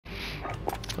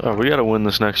Oh, we gotta win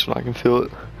this next one. I can feel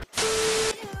it.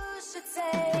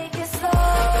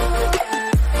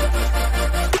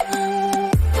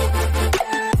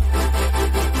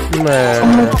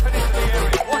 Man.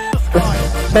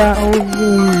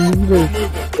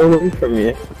 Away from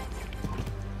you.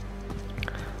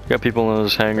 Got people in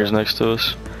those hangars next to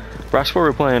us. That's what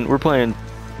we're playing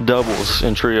doubles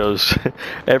and trios.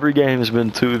 Every game has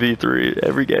been 2v3.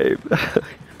 Every game.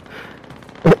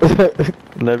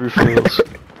 Never fails.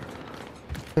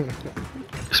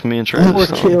 It's me and Trey. More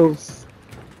kills.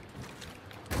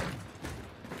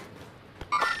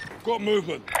 Got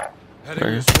movement. Heading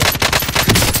Right this way.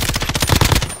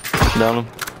 Down him.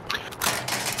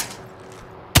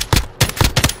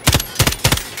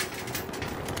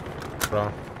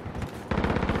 Bro.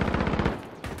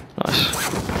 Nice.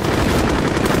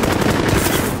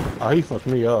 Oh, he fucked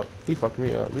me up. He fucked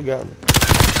me up. He got me.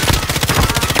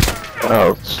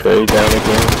 Oh, stay down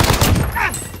again.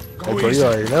 Hey, bro, you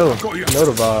already know. You know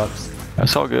the vibes.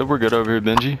 That's all good. We're good over here,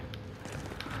 Benji.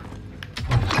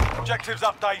 Objectives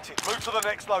updated. Move to the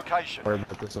next location. Worry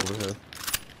about this over here.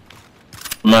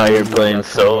 Now you're playing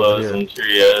solos and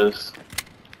trios.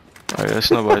 Oh, yeah,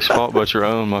 it's nobody's fault but your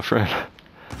own, my friend.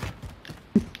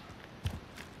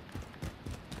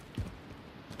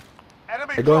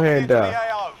 Hey, go ahead and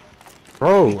die.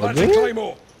 Bro, again?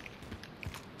 Claymore.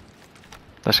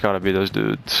 That's gotta be those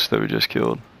dudes that we just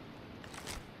killed.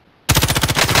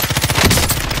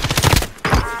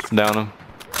 Down him.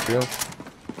 Yeah.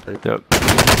 Yep.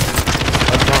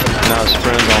 Now his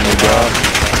friend's on me, bro.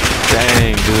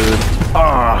 Dang, dude.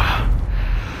 Ah.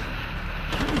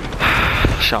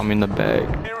 Shot me in the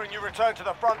back. Hearing you return to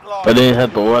the front line. I didn't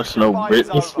have to watch no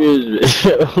Britney Spears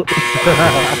video.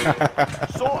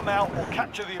 Sort them out or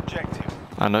capture the objective.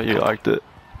 I know you liked it.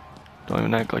 Don't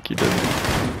even act like you didn't.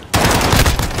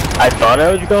 I thought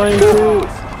I was going to,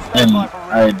 and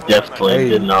I definitely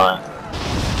did not.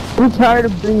 I'm tired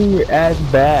of bringing your ass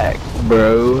back,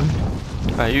 bro.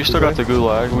 Hey, you still got the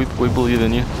gulag. We believe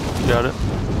in you. You got it.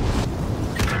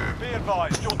 Be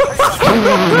advised, your team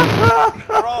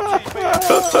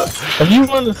Have you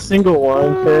won a single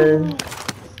one, sir?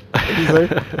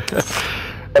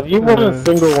 Have you won a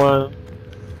single one?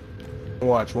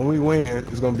 Watch, when we win,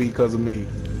 it's gonna be because of me.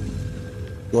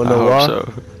 You wanna I know hope why?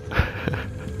 so.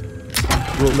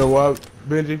 You wanna know why,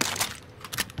 Benji?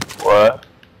 What?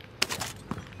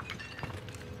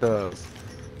 Cause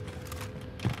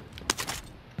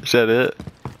Is that it?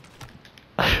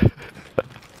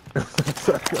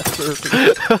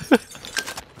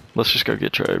 Let's just go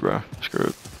get Trey, bro. Screw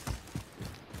it.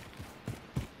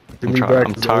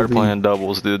 I'm tired of playing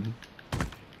doubles, dude.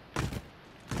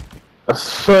 I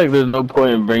feel like there's no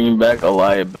point in bringing back a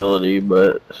liability,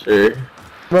 but sure.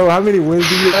 Bro, how many wins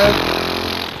do you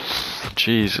have?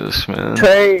 Jesus, man.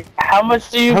 Trey, how much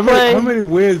do you play? How many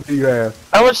wins do you have?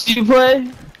 How much do you play?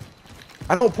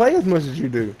 I don't play as much as you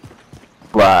do.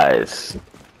 Lies.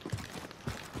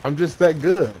 I'm just that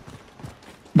good.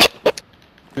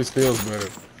 This feels better.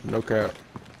 No cap.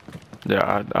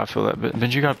 Yeah, I feel that.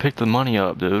 But you gotta pick the money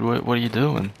up, dude. What are you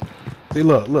doing? See,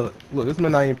 look. This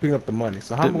man not even picking up the money.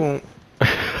 So how am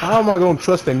I gonna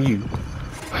trust in you?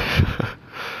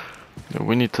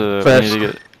 We need to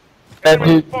get. That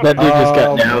dude just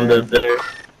got down up there.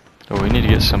 Oh, we need to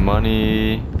get some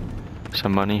money.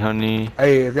 Some money, honey.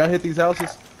 Hey, if y'all hit these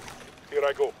houses. Here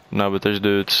I go. No, but there's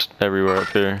dudes everywhere up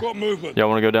here. Got movement. Y'all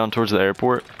want to go down towards the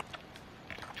airport?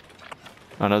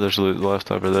 I know there's loot left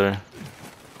over there.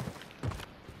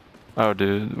 Oh,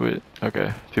 dude.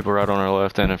 Okay. People right on our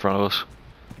left and in front of us.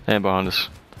 And behind us.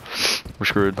 We're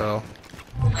screwed. Oh.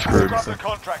 Screwed. Grab the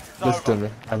contract. It's Listen to over. me.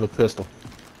 I have a pistol.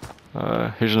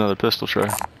 Here's another pistol, Trey.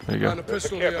 There you And go. a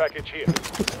pistol here. Package here.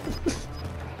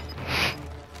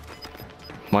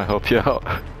 Might help you out.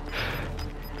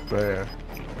 Man.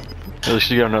 At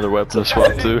least you got another weapon to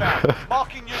swap too.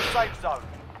 Marking new safe zone.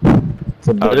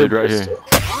 Oh, dude, right here.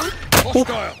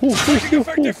 Hostile. Taking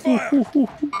effective fire.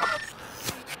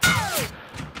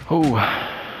 Oh,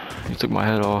 you took my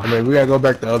head off. I mean, we gotta go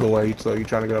back the other way. So you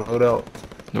trying to get a load out?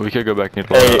 No, we could go back and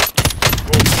get Hey,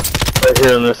 right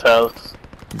here in this house.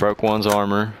 Broke one's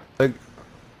armor. Okay.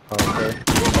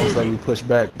 I was letting you push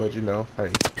back, but you know,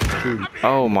 hey, shoot.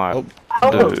 Oh my,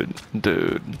 dude.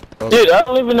 Dude, I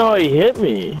don't even know how he hit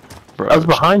me. Bro, I was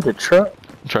behind the truck.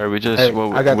 Trey, we just. Hey,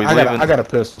 Well, I got a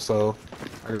pistol, so.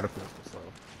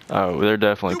 Oh, they're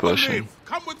definitely pushing.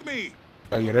 Come with me.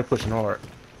 Oh yeah, they're pushing hard.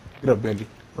 Get up, Benji.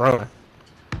 Run.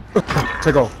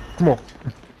 Take off. Come on.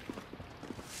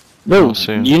 Dude,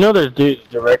 soon. you know there's dudes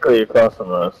directly across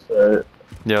from us, right?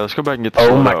 Yeah, let's go back and get the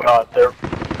Oh load my out. god, they're...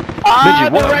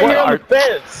 Benji, they're right here on the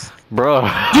fence! Bro.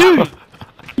 Dude!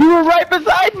 You were right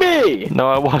beside me! No,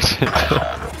 I wasn't.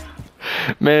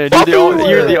 Man,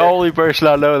 you're the only person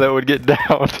I know that would get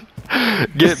down,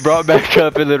 get brought back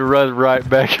up, and then run right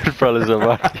back in front of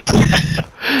somebody.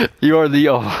 You are the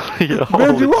only.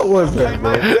 Benji, what was that,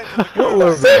 bro? What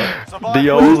was that?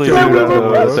 The only dude said I we were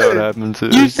know that's how it pushing. happened to.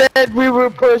 You said we were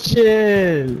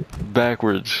pushing!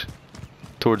 Backwards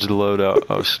towards the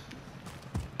loadout.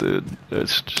 Dude,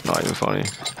 it's just not even funny.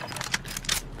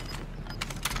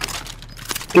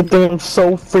 Good thing I'm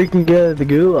so freaking good at the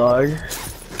gulag.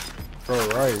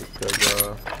 Alright,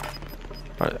 cause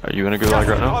Are you in a gulag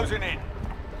right now? Closing in.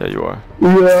 Yeah, you are.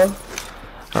 Yeah.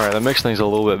 Alright, that makes things a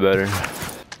little bit better.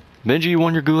 Benji, you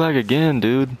won your gulag again,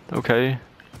 dude. Okay.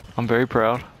 I'm very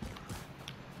proud.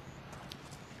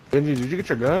 Benji, did you get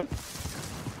your gun?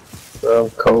 I'm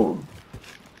cold.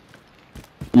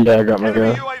 Yeah, I got my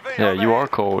Enemy gun. UAV Yeah, you are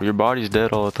overhead. cold. Your body's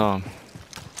dead all the time.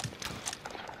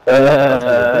 There's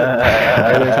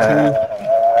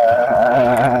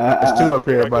two up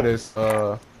here by this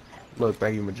little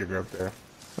thingy majigger up there.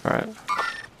 Alright.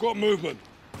 Got movement.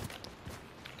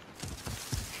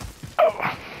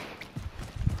 I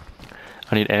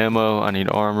need ammo. I need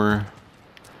armor.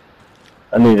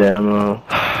 I need ammo.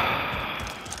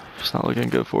 It's not looking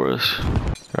good for us.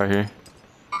 Right here.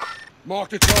 Mark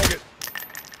the target.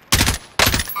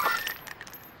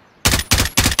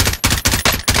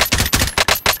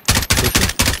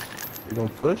 You gonna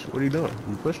push? What are you doing?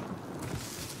 You pushing?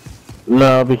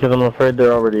 No, because I'm afraid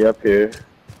they're already up here.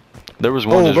 There was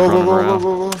one just running around.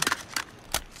 Go.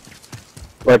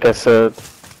 Like I said.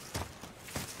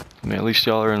 I mean, at least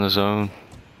y'all are in the zone.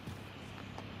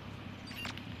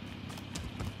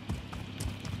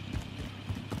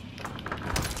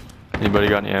 Anybody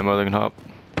got any ammo that can hop?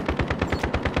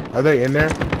 Are they in there?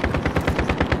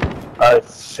 I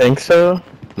think so.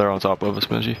 They're on top of us,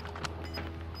 Benji.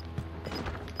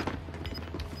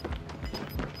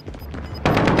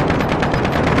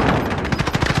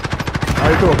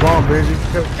 I threw a bomb, Benji.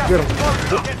 Get him.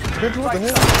 Benji, what the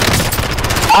hell?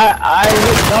 I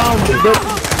hit down to get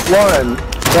one.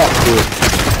 That's it.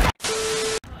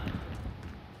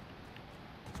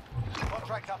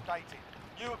 Contract updated.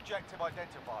 New objective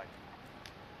identified.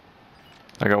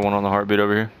 I got one on the heartbeat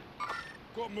over here.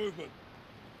 Got movement.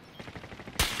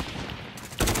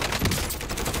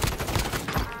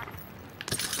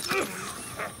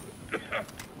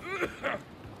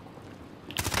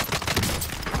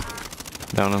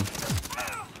 Down him.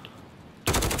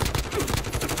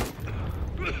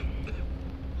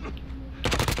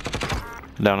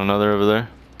 Down another over there.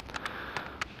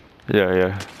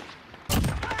 Yeah.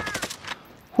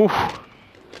 Whew.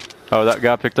 Oh, that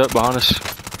guy picked up behind us.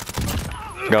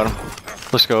 Got him.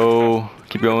 Let's go.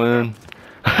 Keep going.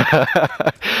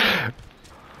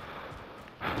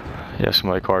 Yeah,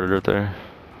 somebody carded right there.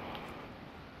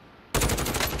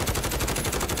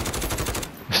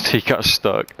 He got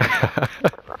stuck.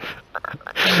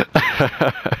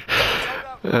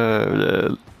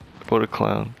 Man, what a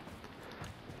clown.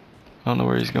 I don't know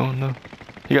where he's going though.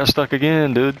 He got stuck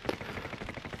again, dude.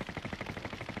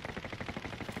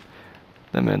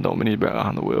 That man don't need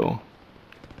behind the wheel.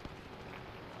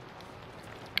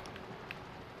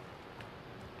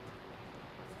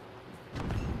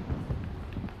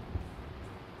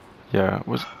 Yeah,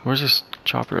 where's this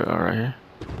chopper at? Right here.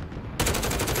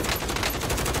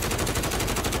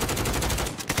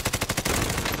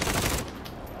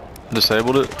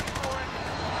 Disabled it.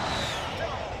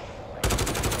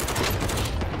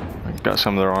 Got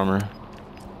some of their armor.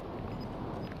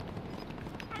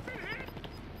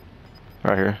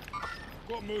 Right here.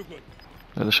 Got movement.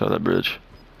 Let's show that bridge.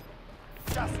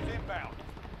 Gas is inbound.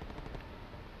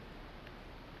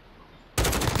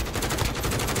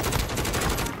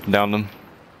 Downed them.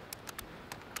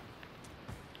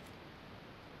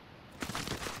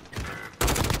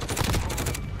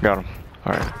 Got him.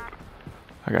 Alright.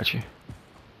 I got you.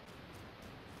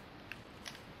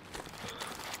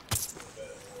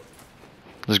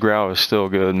 This growl is still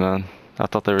good, man. I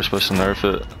thought they were supposed to nerf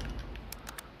it.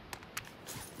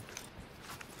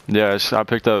 Yeah, I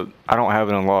picked up. I don't have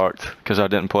it unlocked because I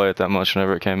didn't play it that much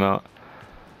whenever it came out.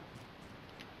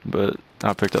 But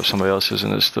I picked up somebody else's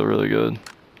and it's still really good.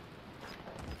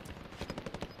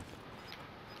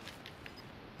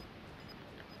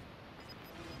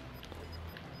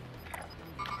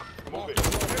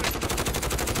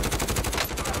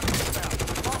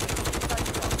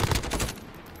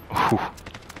 Whew.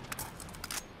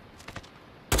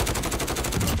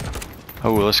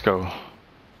 Oh, let's go.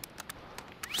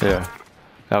 Yeah,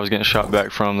 I was getting shot back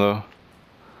from though.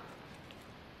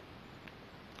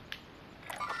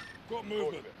 Got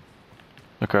movement.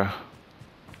 Okay.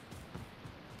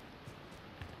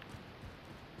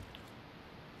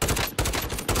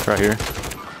 Right here.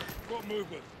 Got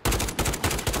movement.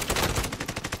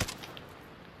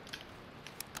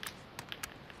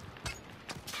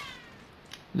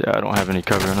 Yeah, I don't have any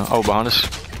cover enough. Oh, behind us.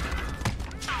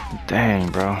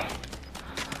 Dang, bro.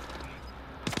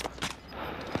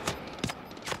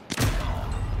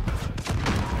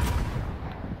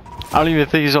 I don't even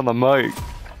think he's on the mic.